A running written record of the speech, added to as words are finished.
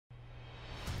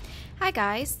Hi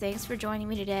guys, thanks for joining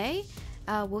me today.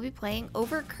 We'll be playing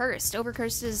Overcursed.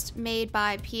 Overcursed is made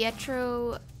by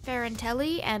Pietro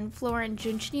Ferrantelli and Florin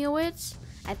Junchniowicz.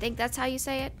 I think that's how you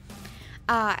say it.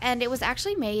 And it was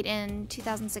actually made in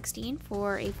 2016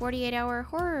 for a 48-hour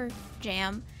horror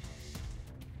jam.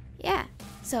 Yeah,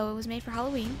 so it was made for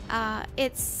Halloween.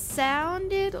 It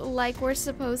sounded like we're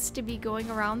supposed to be going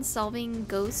around solving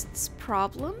ghosts'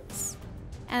 problems.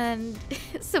 And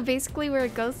so basically we're a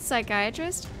ghost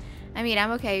psychiatrist. I mean,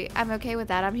 I'm okay with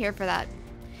that. I'm here for that.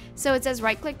 So it says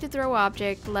right click to throw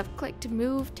object, left click to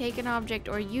move, take an object,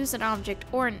 or use an object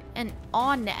or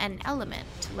on an element.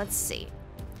 Let's see.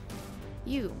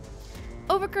 You.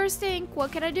 Overcursed Inc.,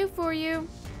 what can I do for you?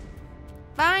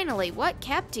 Finally, what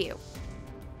kept you?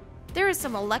 There is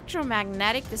some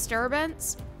electromagnetic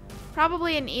disturbance.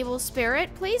 Probably an evil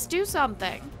spirit. Please do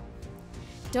something.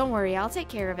 Don't worry, I'll take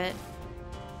care of it.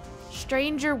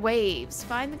 Stranger waves.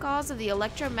 Find the cause of the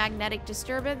electromagnetic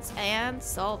disturbance and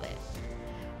solve it.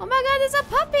 Oh my god, there's a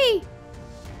puppy!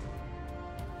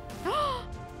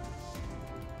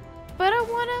 But I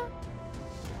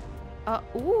wanna...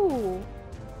 ooh.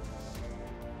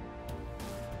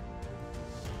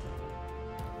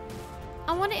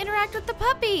 I wanna interact with the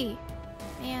puppy!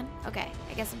 Man, okay.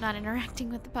 I guess I'm not interacting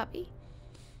with the puppy.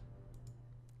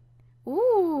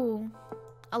 Ooh.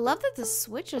 I love that the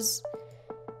switch is...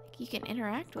 you can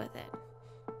interact with it.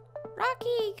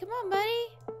 Rocky, come on, buddy.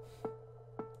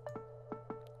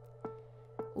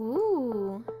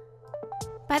 Ooh.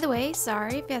 By the way,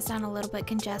 sorry if I sound a little bit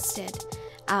congested.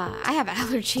 I have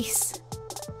allergies.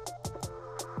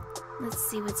 Let's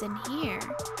see what's in here.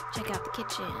 Check out the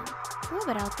kitchen. It's a little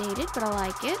bit outdated, but I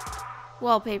like it.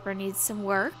 Wallpaper needs some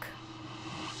work.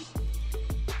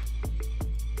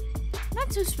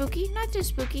 Not too spooky, not too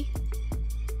spooky.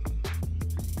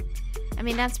 I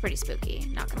mean, that's pretty spooky,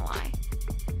 not gonna lie.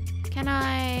 Can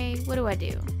I... what do I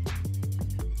do?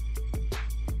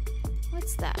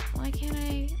 What's that? Why can't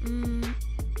I...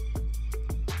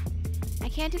 I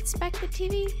can't inspect the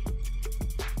TV?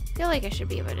 I feel like I should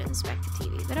be able to inspect the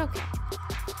TV, but okay.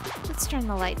 Let's turn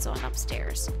the lights on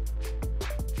upstairs.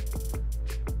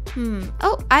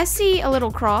 Oh, I see a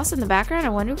little cross in the background. I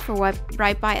wonder if we're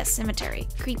right by a cemetery.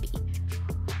 Creepy.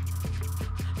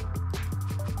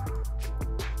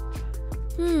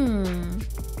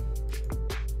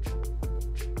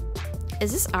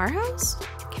 Is this our house?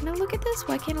 Can I look at this?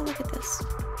 Why can't I look at this?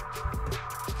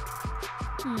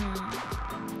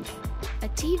 A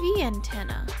TV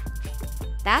antenna.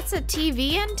 That's a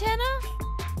TV antenna?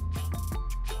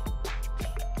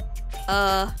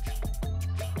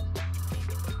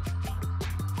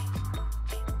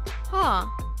 Huh.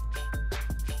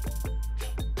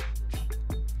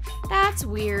 That's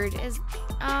weird.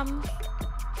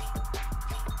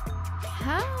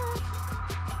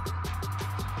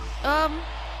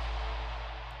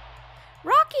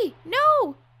 Rocky,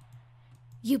 no!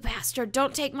 You bastard,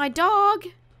 don't take my dog!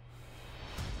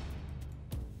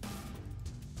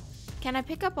 Can I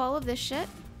pick up all of this shit?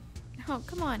 Oh,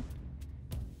 come on.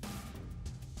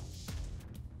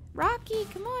 Rocky,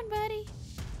 come on, buddy.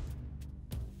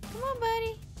 Come on,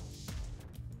 buddy.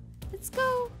 Let's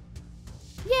go.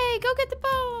 Yay, go get the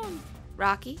bone!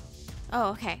 Rocky?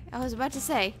 Oh, okay. I was about to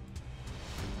say,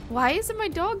 why isn't my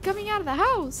dog coming out of the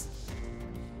house?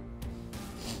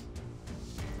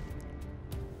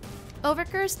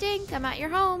 Overcursed Inc., I'm at your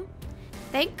home.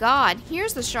 Thank God.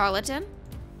 Here's the charlatan.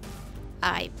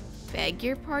 I beg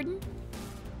your pardon?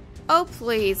 Oh,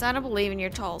 please. I don't believe in your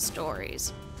tall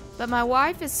stories. But my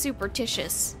wife is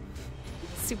superstitious.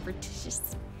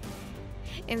 Superstitious.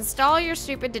 Install your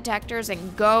stupid detectors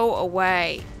and go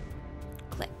away.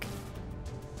 Click.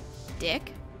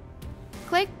 Dick.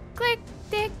 Click, click,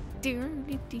 dick. Do.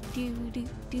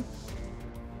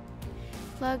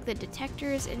 Plug the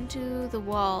detectors into the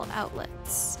wall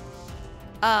outlets.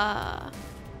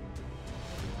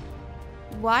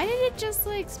 Why did it just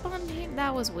like spawn here?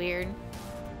 That was weird.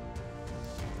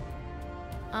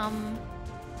 Oh.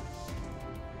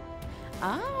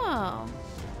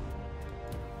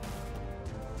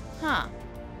 Huh.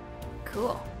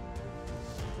 Cool.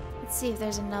 Let's see if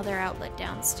there's another outlet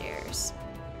downstairs.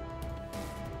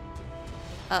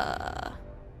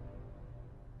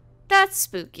 That's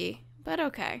spooky, but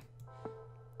okay.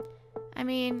 I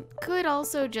mean, could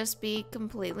also just be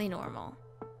completely normal.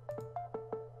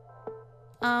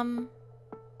 I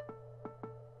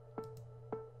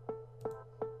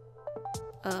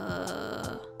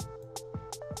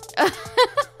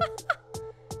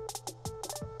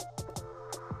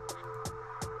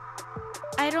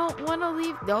don't want to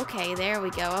leave. Okay, there we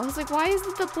go. I was like, why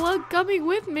isn't the plug coming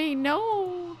with me?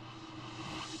 No.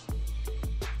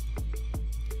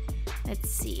 Let's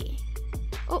see.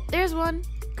 Oh, there's one.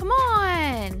 Come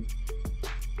on.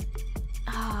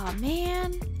 Oh,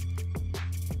 man.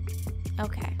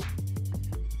 Okay.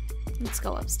 Let's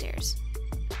go upstairs.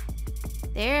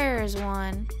 There's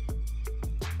one.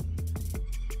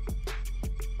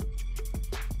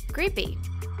 Creepy.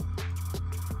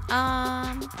 Is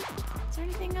there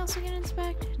anything else we can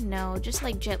inspect? No, just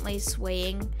like gently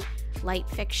swaying light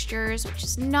fixtures, which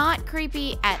is not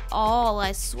creepy at all,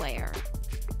 I swear.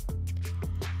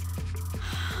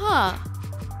 Huh.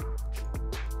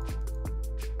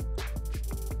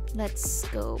 Let's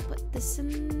go put this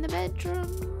in the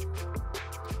bedroom.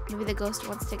 Maybe the ghost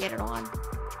wants to get it on.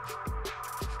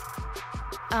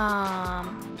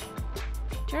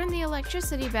 Turn the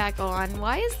electricity back on.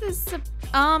 Why is this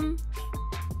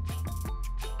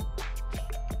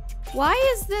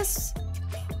why is this?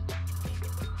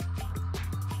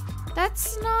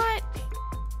 That's not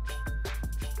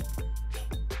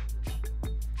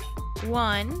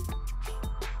one.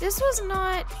 This was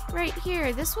not right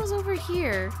here. This was over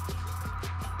here.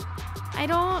 I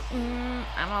don't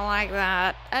like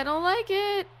that. I don't like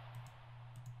it.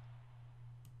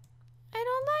 I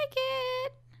don't like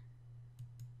it.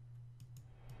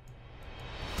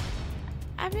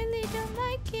 I really don't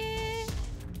like it.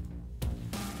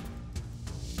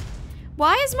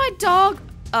 Why is my dog...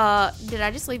 did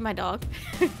I just leave my dog?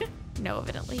 No,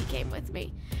 evidently he came with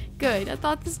me. Good, I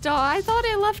thought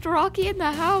I left Rocky in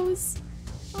the house.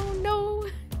 Oh no.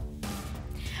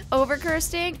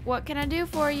 Overcursed, what can I do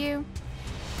for you?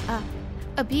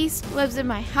 A beast lives in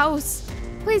my house.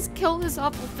 Please kill this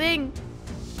awful thing.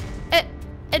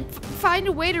 And find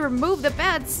a way to remove the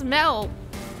bad smell.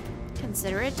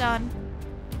 Consider it done.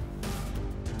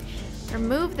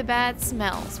 Remove the bad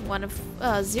smells,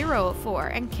 0 of 4,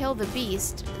 and kill the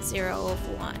beast, 0 of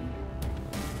 1.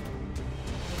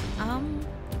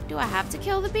 Do I have to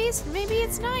kill the beast? Maybe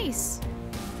it's nice.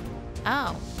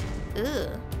 Oh.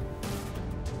 Ugh.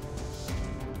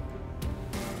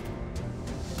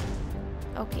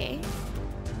 Okay.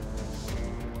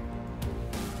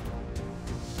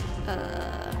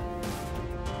 I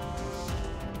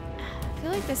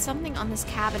feel like there's something on this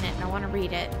cabinet and I want to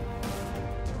read it.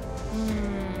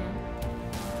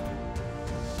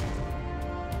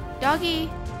 Doggy,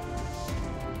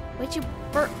 what you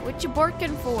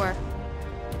borking for?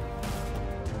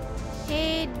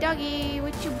 Hey, doggy,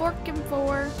 what you borking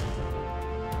for?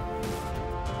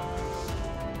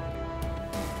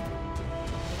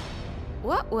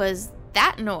 What was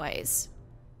that noise?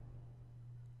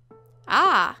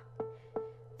 Ah,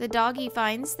 the doggy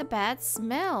finds the bad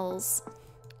smells.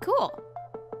 Cool.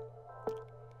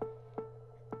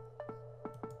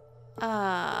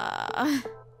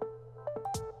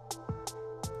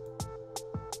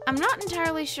 I'm not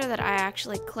entirely sure that I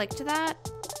actually clicked that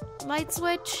light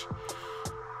switch.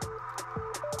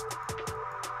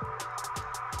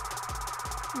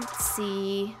 Let's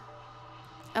see.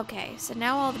 Okay, so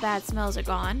now all the bad smells are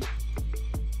gone.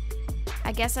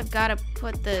 I guess I've got to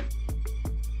put the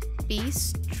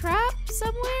beast trap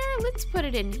somewhere. Let's put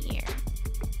it in here.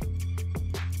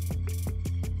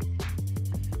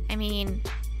 I mean,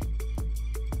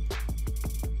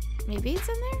 maybe it's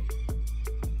in there?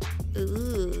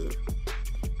 Ooh.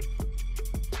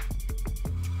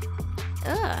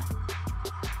 Ugh.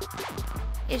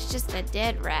 It's just a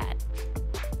dead rat.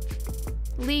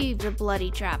 Leave the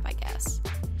bloody trap, I guess.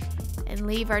 And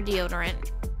leave our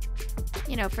deodorant.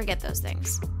 You know, forget those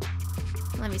things.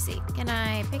 Let me see. Can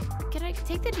I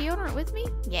take the deodorant with me?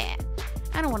 Yeah.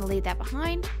 I don't want to leave that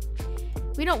behind.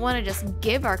 We don't want to just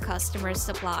give our customers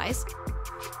supplies.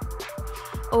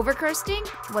 Overcursed?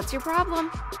 What's your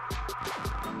problem?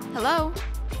 Hello?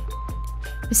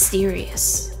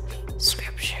 Mysterious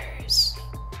scriptures.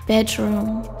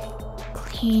 Bedroom.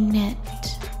 Clean it.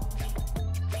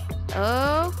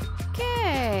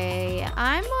 Okay.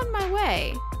 I'm on my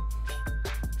way.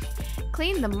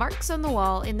 Clean the marks on the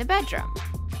wall in the bedroom.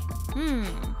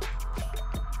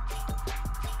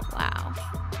 Wow.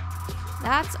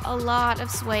 That's a lot of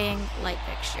swaying light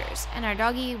fixtures. And our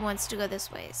doggy wants to go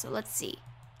this way, so let's see.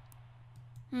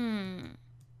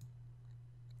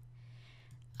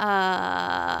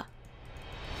 Why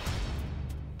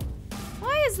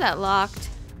is that locked?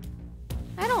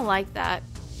 I don't like that.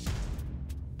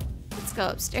 Let's go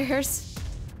upstairs.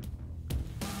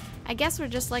 I guess we're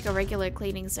just like a regular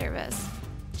cleaning service.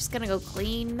 Just gonna go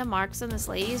clean the marks in this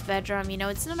lady's bedroom. You know,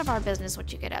 it's none of our business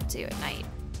what you get up to at night.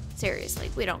 Seriously,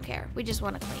 we don't care. We just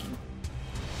want to clean.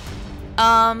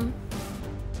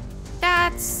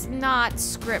 That's not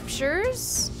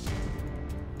scriptures.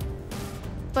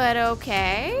 But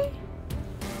okay.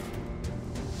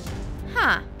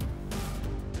 Huh.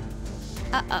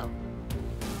 Uh-oh.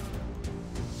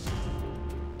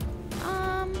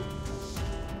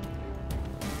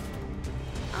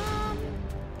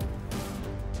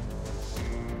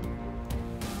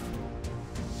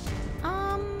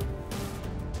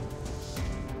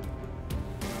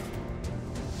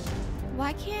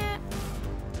 Why can't...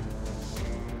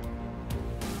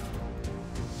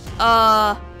 Okay.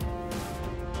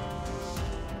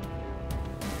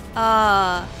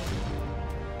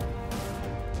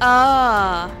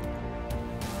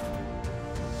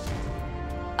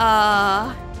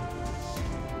 Ah!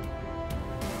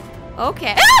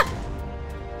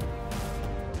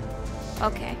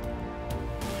 Okay.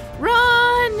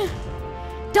 Run!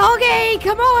 Doggy,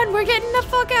 come on, we're getting the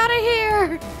fuck out of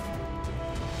here!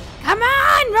 Come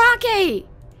on, Rocky!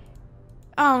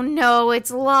 Oh no,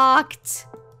 it's locked.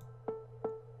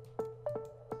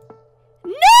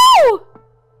 No!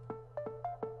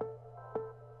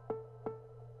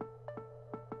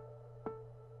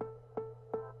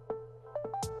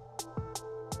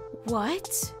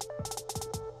 What?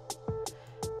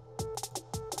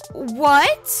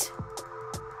 What?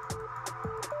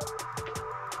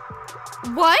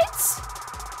 What?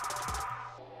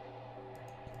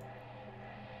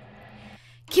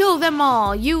 Kill them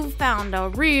all. You found a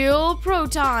real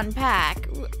proton pack.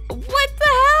 What the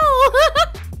hell?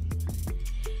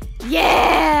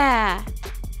 Yeah.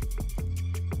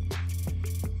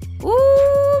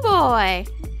 Ooh, boy.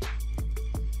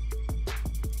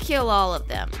 Kill all of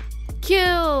them.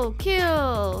 Kill,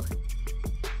 kill.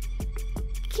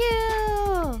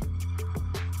 Kill.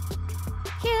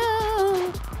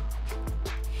 Kill.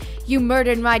 You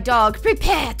murdered my dog.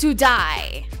 Prepare to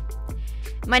die.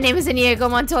 My name is Inigo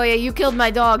Montoya. You killed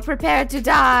my dog. Prepare to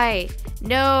die.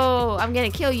 No, I'm gonna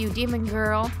kill you, demon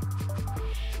girl.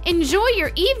 Enjoy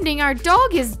your evening. Our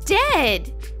dog is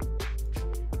dead.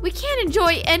 We can't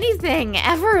enjoy anything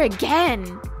ever again.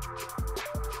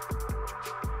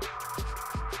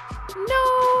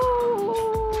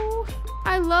 No.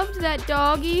 I loved that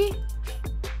doggy.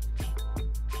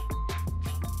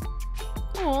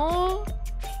 Oh.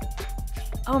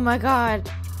 Oh my god.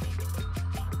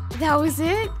 That was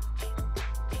it?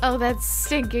 Oh, that's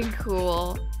stinking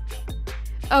cool.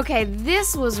 Okay,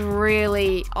 this was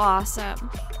really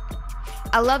awesome.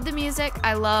 I love the music.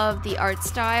 I love the art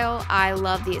style. I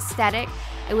love the aesthetic.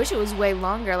 I wish it was way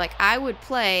longer. Like, I would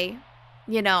play,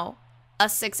 you know, a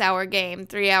 6-hour game,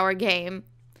 3-hour game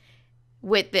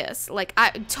with this. Like, I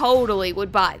totally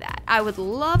would buy that. I would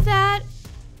love that.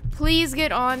 Please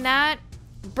get on that.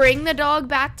 Bring the dog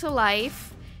back to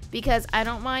life, because I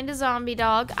don't mind a zombie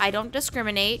dog. I don't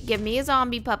discriminate. Give me a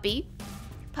zombie puppy.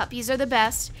 Puppies are the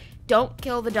best. Don't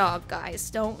kill the dog, guys.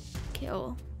 Don't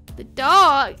kill the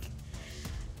dog.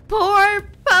 Poor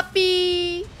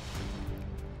puppy.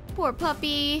 Poor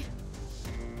puppy.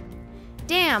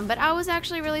 Damn, but I was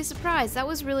actually really surprised. That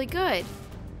was really good.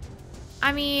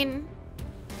 I mean,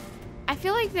 I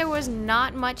feel like there was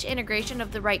not much integration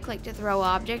of the right click to throw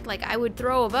object. Like, I would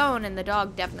throw a bone and the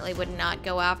dog definitely would not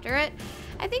go after it.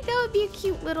 I think that would be a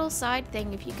cute little side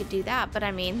thing if you could do that. But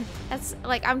I mean, that's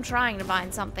like, I'm trying to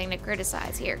find something to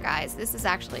criticize here, guys. This is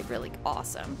actually really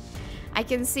awesome. I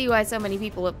can see why so many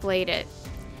people have played it.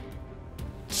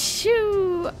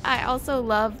 Shoo! I also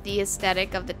love the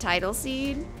aesthetic of the title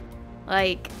scene.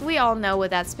 Like, we all know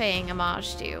what that's paying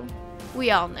homage to.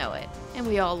 We all know it, and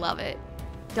we all love it.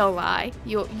 Don't lie.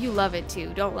 You love it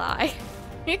too. Don't lie.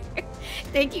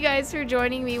 Thank you guys for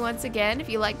joining me once again. If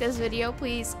you like this video,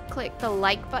 please click the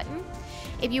like button.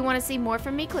 If you want to see more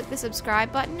from me, click the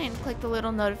subscribe button and click the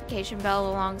little notification bell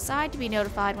alongside to be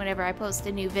notified whenever I post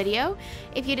a new video.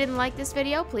 If you didn't like this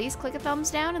video, please click a thumbs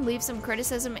down and leave some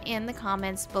criticism in the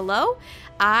comments below.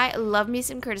 I love me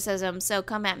some criticism, so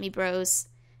come at me, bros.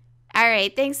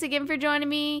 Alright, thanks again for joining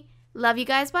me. Love you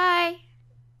guys. Bye.